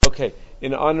Okay,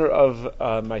 in honor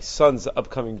of my son's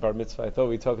upcoming bar mitzvah, I thought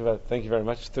we'd talk about, thank you very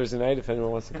much, Thursday night, if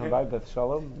anyone wants to come by, Beth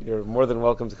Shalom, you're more than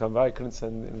welcome to come by. I couldn't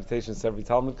send invitations to every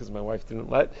Talmud because my wife didn't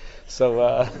let,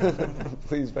 so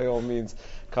please, by all means,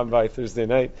 come by Thursday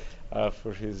night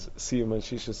for his Siyum and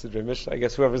Shisha Sidrei Mishnah. I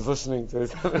guess whoever's listening to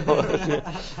it.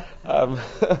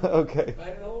 Okay.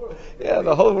 Yeah,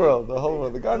 the whole world.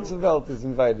 The ganze Welt is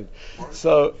invited.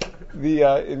 So,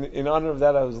 in honor of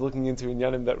that, I was looking into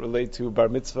inyanim that relate to bar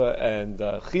mitzvah and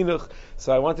chinuch.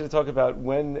 So I wanted to talk about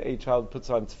when a child puts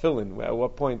on tefillin, at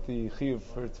what point the chiyuv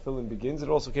for tefillin begins. It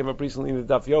also came up recently in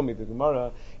the Daf Yomi, the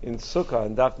Gemara in Sukkah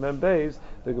and Daf Mem Beis.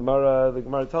 The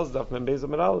Gemara tells Daf Mem Beis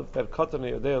Amud Aleph that katan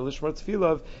yodea lishmar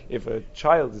tefillah. If a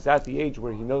child is at the age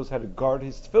where he knows how to guard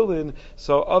his tefillin,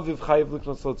 so aviv chayiv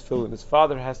liknos lo tefillin. His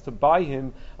father has to buy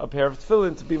him a pair of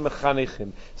tefillin to be mechanech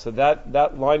him. So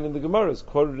that line in the Gemara is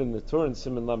quoted in the Torah in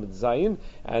Siman Lamed Zayin,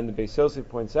 and the Beis Yosef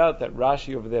points out that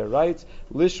Rashi over there writes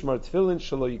lishmar tefillin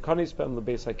shelo yikanis b'hem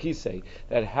lebeis hakisei.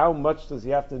 That how much does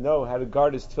he have to know how to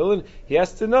guard his tefillin? He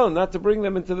has to know not to bring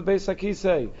them into the beis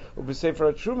hakisei.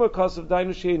 U'b'sefer HaTruma kasav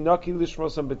dainu she'ei naki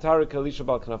lishmosam b'tara kalisha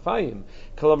bal knafayim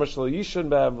kalamar shelo yishan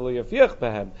b'hem v'lo yafiach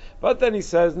b'hem. But then he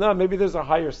says, no, maybe there's a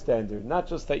higher standard. Not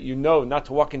just that you know not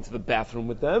to walk into the bathroom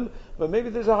with them, but maybe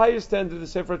there's a higher standard. The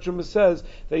Sefer HaTruma says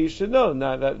that you should know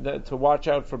that to watch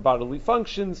out for bodily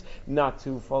functions, not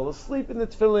to fall asleep in the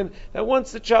tefillin, that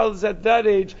once the child is at that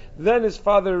age, then his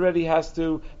father already has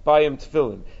to buy him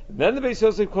tefillin. And then the Beis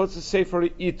Yosef quotes the Sefer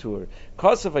Itur.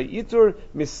 Kasav Itur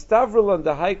mistavril on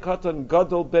the high katan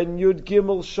gadol ben yud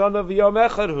gimel shana v'yom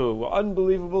echadhu.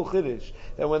 Unbelievable chiddush.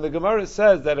 That when the Gemara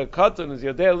says that a katan is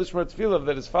yodei lishmar tefillah,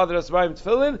 that his father has to buy him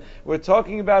tefillin, we're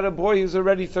talking about a boy who's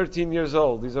already 13 years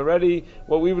old. He's already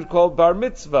what we would call bar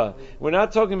mitzvah. We're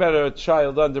not talking about a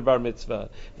child under bar mitzvah.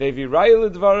 Ve'vi raya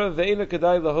ledvara ve'ena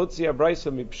kadai lahotzi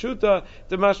abraisa mipshuta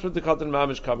demashma the katan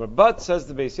mamish kamer. But says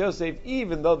the Beis Yosef,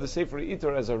 even though the Sefer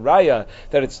Itur as a raya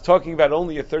that it's talking about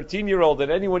only a 13-year-old, that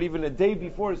anyone even a day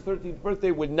before his 13th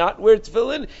birthday would not wear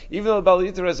tefillin, even though Bal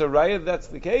Itur has a raya, that's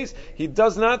the case. He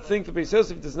does not think, the Beis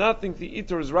Yosef does not think the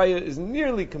Itur's raya is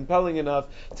nearly compelling enough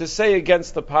to say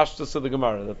against the pashtus of the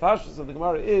Gemara. The pashtus of the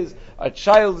Gemara is a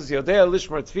child is yodea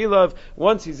lishmar tefillah.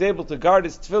 Once he's able to guard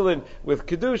his tefillin with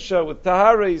kedusha, with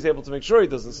tahara, he's able to make sure he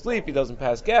doesn't sleep, he doesn't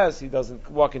pass gas, he doesn't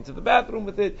walk into the bathroom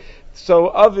with it. So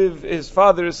Aviv, his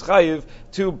father, is chayiv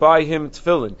to buy him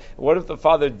tefillin. What if the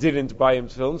father didn't buy him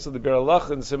tefillin? So the Bir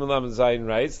Alach in Siman Lamed Zayin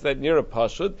writes that near a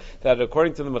pashut, that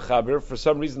according to the Mechaber, for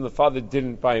some reason the father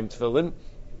didn't buy him tefillin.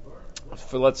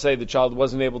 For let's say the child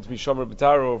wasn't able to be shomer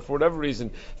b'tara, or for whatever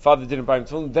reason father didn't buy him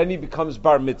tefillin, then he becomes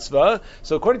bar mitzvah.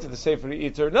 So according to the Sefer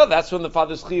Itur, no, that's when the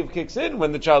father's chiyuv kicks in,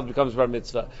 when the child becomes bar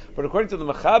mitzvah. But according to the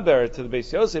Mechaber, to the Beis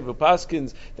Yosef, who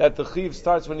paskins that the chiyuv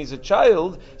starts when he's a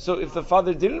child, so if the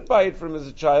father didn't buy it for him as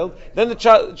a child, then the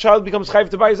child becomes chayiv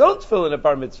to buy his own tefillin at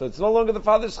bar mitzvah. It's no longer the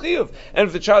father's chiyuv. And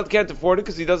if the child can't afford it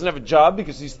because he doesn't have a job,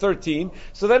 because he's 13,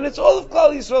 so then it's all of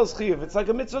Klal Yisrael's chiyuv. It's like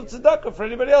a mitzvah of tzedakah for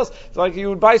anybody else. It's like you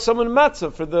would buy someone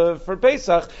matzah for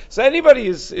Pesach, so anybody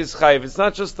is chayiv. It's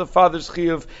not just the father's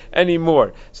chiyuv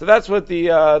anymore. So that's what the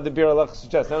Bir Alach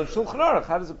suggests. Now in Shulchan Aruch,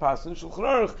 how does it pass? In Shulchan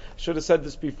Aruch, should have said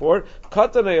this before.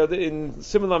 Katan in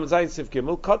Siman Lamed Zayin Sif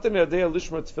Gimel, Katan yodea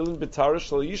lishmar tefillin b'tara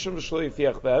shelo yisham v'shelo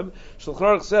yafiach b'hem. Shulchan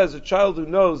Aruch says a child who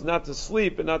knows not to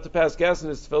sleep and not to pass gas in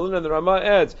his tefillin, and the Rama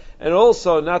adds, and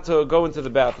also not to go into the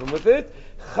bathroom with it.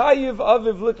 Chayiv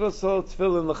aviv liklasol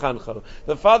tefillin lechancho.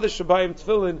 The father should buy him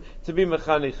tefillin to be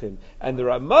mechanichim. And the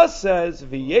Rama says,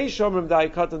 v'yesh omrim dai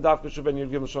katan dafka shuben yud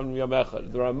gimel shon yom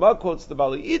echad. The Rama quotes the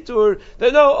Bali Itur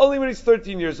that no, only when he's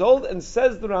 13 years old, and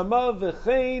says the Rama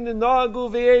v'chein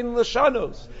nagu v'yein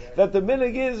l'shanos, that the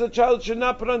minhag is a child should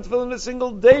not put on tefillin a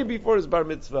single day before his bar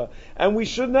mitzvah, and we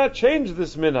should not change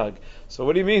this minhag. So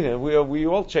what do you mean? We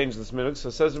all change this minhag.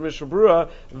 So says the Mishnah Berurah,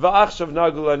 va'achshav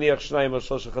nagu laniach shnayim or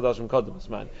shlosha chadashim kodem.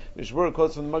 Mishnah Berurah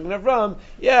quotes from the Magen Avraham,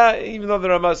 yeah, even though the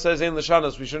Rama says ein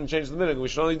l'shanos, we shouldn't change the minhag. We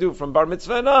should only do from bar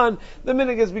mitzvah and on. The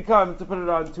minhag has become to put it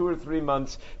on 2 or 3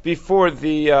 months before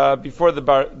the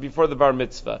bar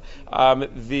mitzvah.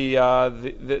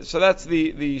 So that's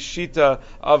the shita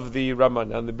of the Rama.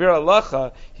 Now in the Bir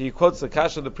Alacha, he quotes the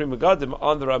kasha of the Pri Megadim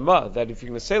on the Rama, that if you're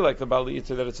going to say like the Bali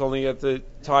Itur that it's only at the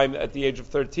age of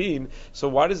 13, so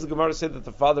why does the Gemara say that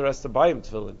the father has to buy him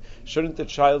tefillin? Shouldn't the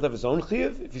child have his own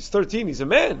chiyuv? If he's 13, he's he's a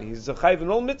man. He's a chayv in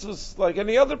all mitzvahs like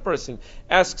any other person,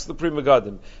 asks the Pri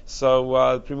Megadim. So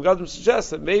the Pri Megadim suggests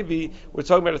that maybe we're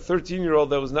talking about a 13-year-old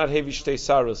that was not heavy shtei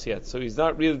saros yet. So he's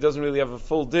doesn't really have a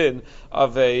full din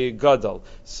of a gadol.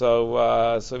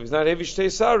 So if he's not heavy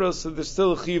shtei saros, so there's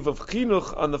still a chiv of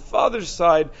chinuch on the father's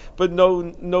side, but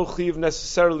no chiv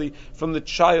necessarily from the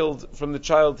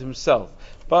child himself.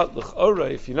 But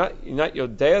l'chora, if you're not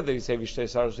yodea that he's heavy shtei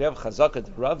saros, you have chazaka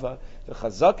de Rava. The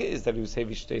chazaka is that he was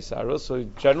heavy shtei saros. So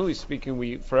generally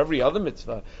speaking, for every other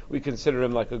mitzvah, we consider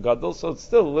him like a gadol. So it's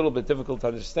still a little bit difficult to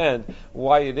understand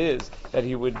why it is that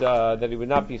he would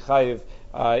not be chayiv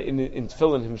in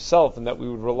tefillin himself, and that we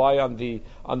would rely on the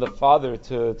father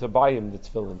to buy him the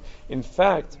tefillin. In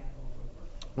fact,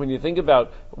 when you think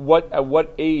about at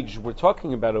what age we're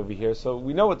talking about over here, so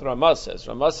we know what the Ramah says.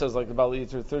 Ramah says like the Bali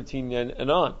Yitr 13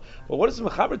 and on. But what is the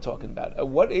Mechaber talking about? At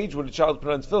what age would a child put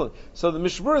on tefillin? So the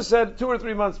Mishmur said 2 or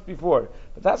 3 months before.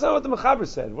 But that's not what the Mechaber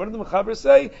said. What did the Mechaber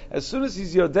say? As soon as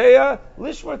he's Yodeya,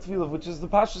 Lishmar Tefillah, which is the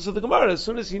Pashtus of the Gemara. As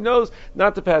soon as he knows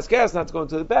not to pass gas, not to go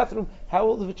into the bathroom, how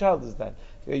old of a child is that?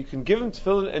 You can give him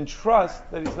tefillin and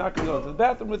trust that he's not going to go into the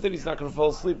bathroom with it, he's not going to fall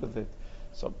asleep with it.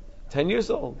 So 10 years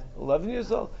old, 11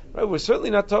 years old. Right, we're certainly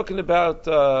not talking about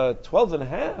 12 and a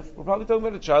half. We're probably talking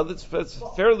about a child that's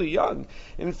fairly young.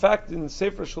 In fact, in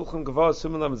Sefer Shulchan Gavah,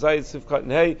 Simulam Zayid Sivkat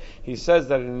Hey, he says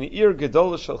that in the Ir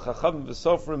Gedolah Shel Chacham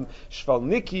V'Sofrim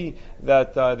Shvalniki,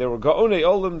 that there were Gaonei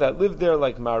Olim that lived there,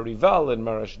 like Marival and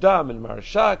Marashdam and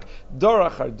Marashak, Dor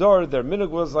Achar Dor. Their minhag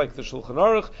was like the Shulchan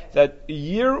Aruch, that a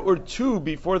year or 2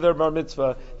 before their bar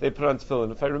mitzvah, they put on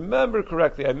tefillin. If I remember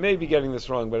correctly, I may be getting this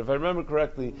wrong, but if I remember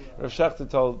correctly, Rav Shechter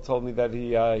told me that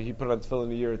he put on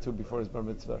tefillin a year or 2 before his bar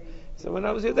mitzvah. So when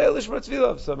I was Yodei Lishmar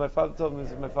Tefillah, so my father told me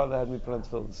that my father had me put on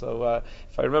tefillin. So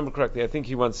if I remember correctly, I think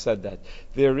he once said that.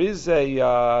 There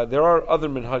are other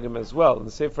minhagim as well. In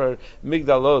the Sefer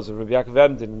Migdal Oz of Rabbi Yaakov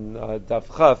Emden,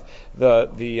 Daf Chaf,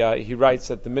 he writes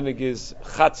that the minhag is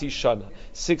Chatzi Shana,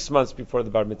 6 months before the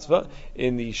bar mitzvah.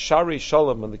 In the Shari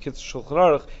Shalom on the Kitzur Shulchan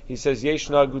Aruch, he says Yesh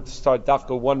Nagu to start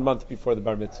dafka 1 month before the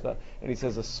bar mitzvah, and he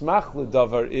says a smach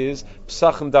ledavar is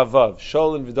Psachim Davav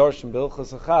Sholin V'Darshim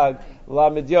B'Ilchos Achag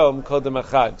Lamed Yom Kodem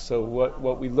Achag. So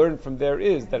what we learn from there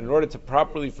is that in order to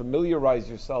properly familiarize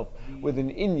yourself with an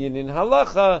inyan in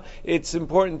halacha, it's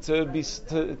important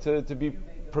to be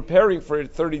preparing for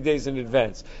it 30 days in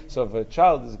advance. So if a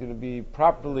child is going to be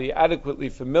properly, adequately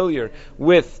familiar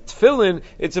with tefillin,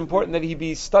 it's important that he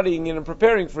be studying it and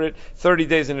preparing for it 30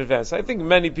 days in advance. I think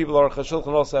many people, Aruch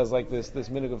HaShulchan also has like this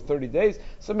minhag of 30 days,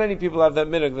 so many people have that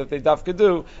minhag that they dafka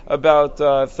do about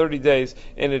 30 days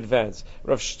in advance.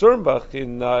 Rav Sternbach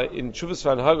in Chuvas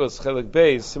Van Hagos, Chelik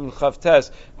Beis, Simon Chav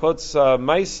Tes, quotes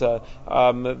Maisa,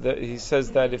 he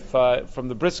says that if, from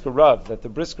the Brisker Rav, that the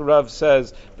Brisker Rav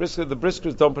says, the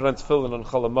Briskers don't put on tefillin on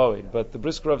Chol HaMoed, but the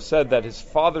Brisker Rav said that his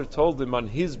father told him on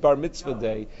his bar mitzvah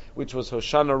day, which was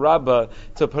Hoshana Rabbah,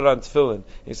 to put on tefillin.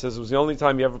 He says it was the only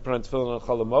time he ever put on tefillin on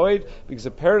Chol HaMoed, because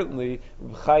apparently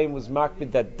Reb Chaim was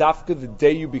makbid that dafka the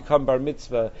day you become bar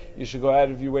mitzvah, you should go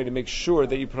out of your way to make sure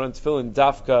that you put on tefillin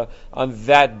dafka on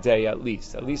that day at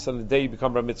least on the day you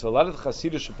become bar mitzvah. A lot of the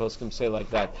Hasidic poskim say like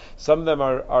that. Some of them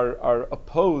are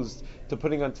opposed to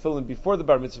putting on tefillin before the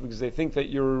bar mitzvah because they think that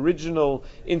your original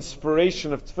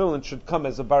inspiration of tefillin should come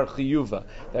as a bar chiyuva,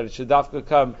 that it should dafka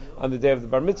come on the day of the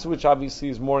bar mitzvah, which obviously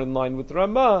is more in line with the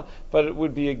Ramah, but it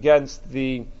would be against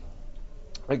the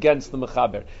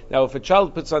mechaber. Now, if a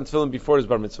child puts on tefillin before his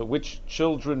bar mitzvah, which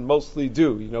children mostly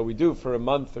do, we do for a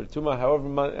month or 2 months,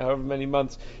 however many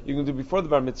months you can do before the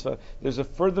bar mitzvah, there's a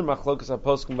further machlokas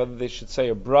haposkim whether they should say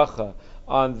a bracha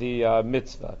on the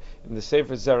mitzvah. In the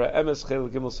Sefer Zera Emes Chel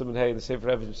Gimel Siman Hey, the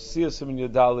Sefer Eves Sia Siman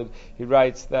Yodalid, he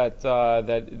writes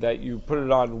that you put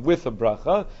it on with a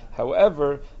bracha.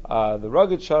 However, the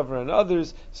Rugged Shavar and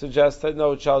others suggest that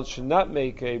no, a child should not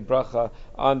make a bracha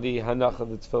on the hanacha of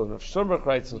the tefillin. Rav Sternbach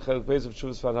writes in Chelik Beis of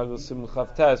Shuvas Van Hagel Siman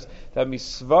Chav Tes that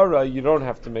misvara you don't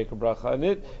have to make a bracha on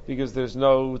it because there's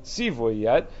no tzivoy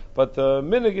yet. But the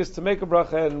minhag is to make a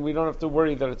bracha, and we don't have to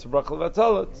worry that it's a bracha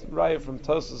levatala. It's raya from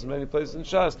Tosas and many places in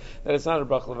Shas that it's not a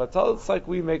bracha levatala. It's like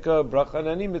we make a bracha on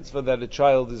any mitzvah that a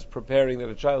child is preparing, that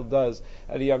a child does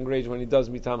at a younger age when he does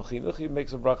mitam chinuch. He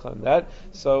makes a bracha on that.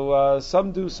 So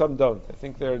some do, some don't. I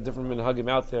think there are different minhagim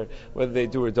out there whether they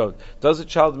do or don't. Does a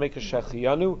child make a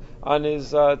shechiyanu on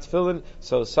his tefillin?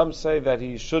 So some say that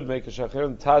he should make a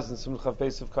shechiyanu. Taz and Simon Chav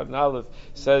Beis of Katan Aleph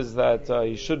says that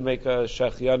he should make a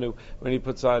shechiyanu when he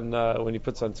puts on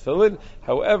tefillin.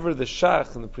 However, the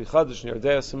Shach and the Pri Chadash in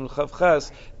Yerdei Simon Chav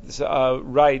Ches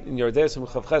write in Yerdei Simon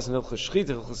Chav Ches and Hilchos Shchita,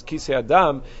 Hilchos Kisei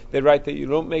Adam, they write that you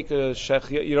don't make a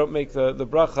shech, you don't make the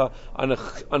bracha on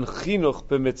chinuch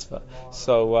b'mitzvah.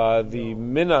 So So the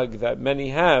minhag that many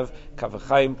have, Kaf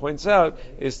HaChaim points out,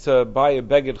 is to buy a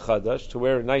beged chadash, to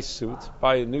wear a nice suit,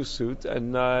 buy a new suit,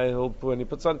 and when he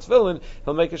puts on tefillin,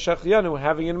 he'll make a shechianu,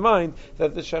 having in mind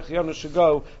that the shechianu should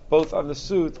go both on the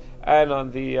suit and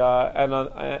on the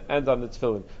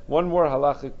tefillin. One more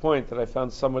halachic point that I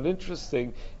found somewhat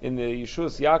interesting in the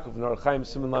Yeshuas Yaakov in Orach Chaim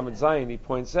Siman Lamed Zayin, he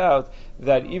points out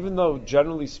that even though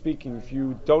generally speaking, if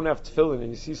you don't have tefillin and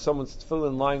you see someone's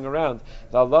tefillin lying around,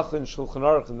 the halacha in Shulchan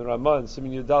Aruch and the Ramah and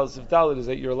Siman Yudal Sif Dalet is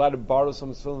that you're allowed to borrow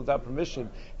someone's tefillin without permission,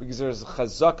 because there's a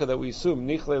chazaka that we assume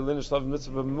Nichle Linish Lav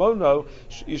Mitzvah Mono.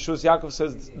 Yeshuas Yaakov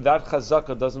says that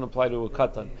chazaka doesn't apply to a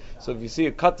katan. So if you see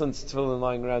a katan's tefillin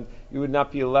lying around, you would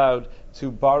not be allowed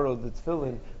to borrow the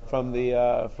tefillin from the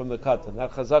katan.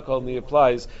 That chazaka only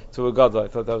applies to a gadol. I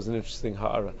thought that was an interesting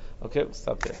ha'ara. Okay, we'll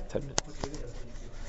stop there. 10 minutes.